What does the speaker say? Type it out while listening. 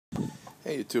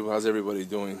Hey YouTube, how's everybody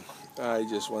doing? I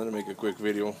just wanted to make a quick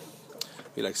video,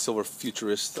 be like silver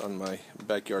futurist on my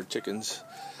backyard chickens.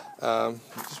 I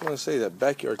just want to say that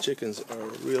backyard chickens are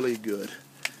really good.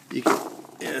 You can,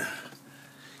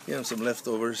 you have some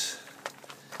leftovers,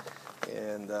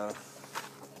 and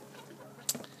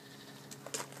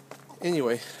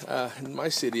anyway, in my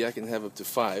city I can have up to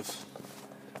 5.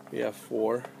 We have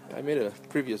 4. I made a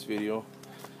previous video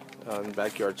on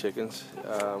backyard chickens.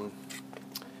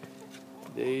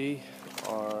 They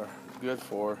are good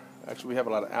for, actually we have a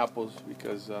lot of apples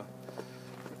because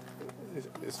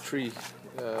this tree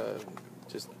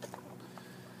just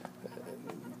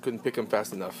couldn't pick them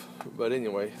fast enough. But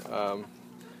anyway,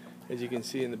 as you can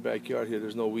see in the backyard here,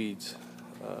 there's no weeds.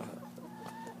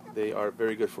 They are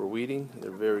very good for weeding.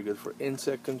 They're very good for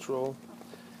insect control.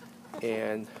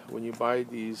 And when you buy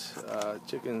these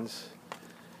chickens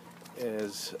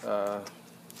as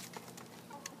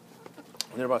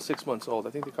they're about 6 months old, I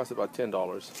think they cost about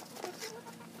 $10,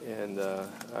 and I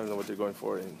don't know what they're going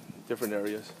for in different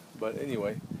areas. But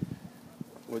anyway,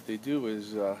 what they do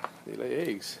is they lay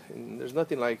eggs, and there's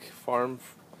nothing like farm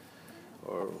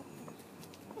or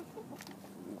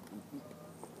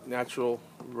natural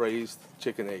raised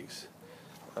chicken eggs.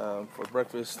 For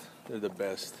breakfast, they're the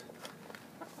best.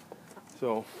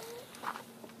 So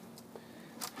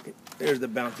there's the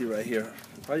bounty right here.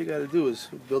 All you got to do is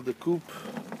build the coop.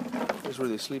 This is where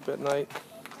they sleep at night,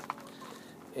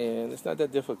 and it's not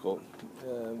that difficult.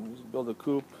 Just build a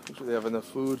coop, make sure they have enough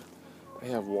food. I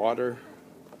have water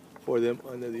for them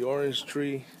under the orange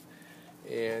tree,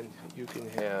 and you can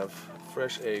have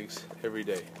fresh eggs every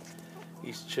day.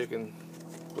 Each chicken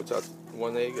puts out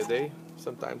 1 egg a day,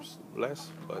 sometimes less,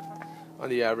 but on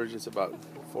the average it's about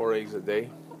 4 eggs a day,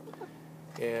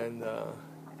 and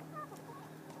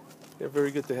they're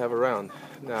very good to have around.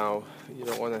 Now, you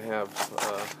don't want to have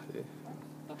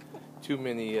too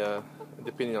many,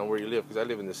 depending on where you live, because I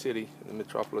live in the city, in the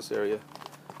metropolis area,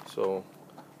 so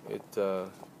it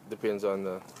depends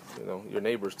on your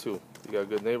neighbors too. If you got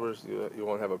good neighbors, you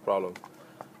won't have a problem,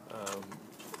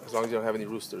 as long as you don't have any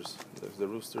roosters. The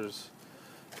roosters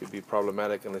could be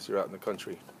problematic unless you're out in the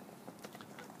country.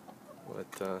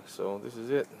 But so this is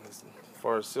it. As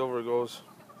far as silver goes,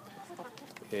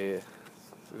 it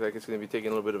looks like it's going to be taking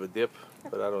a little bit of a dip,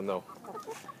 but I don't know.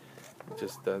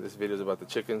 Just this video is about the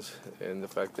chickens and the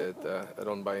fact that I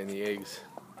don't buy any eggs.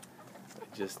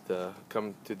 I just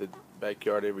come to the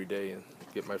backyard every day and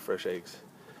get my fresh eggs.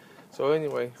 So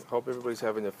anyway, I hope everybody's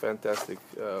having a fantastic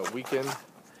weekend,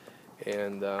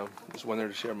 and just wanted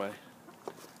to share my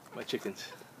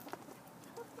chickens.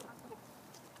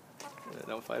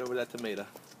 Don't fight over that tomato.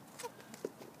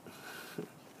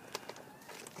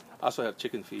 I also have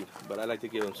chicken feed, but I like to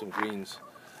give them some greens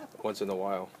once in a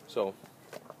while. So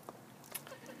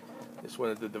just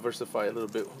wanted to diversify a little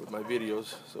bit with my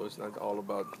videos, so it's not all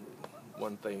about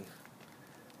one thing.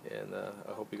 And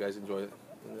I hope you guys enjoy it.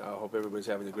 And I hope everybody's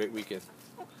having a great weekend.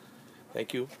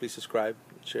 Thank you. Please subscribe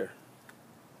and share.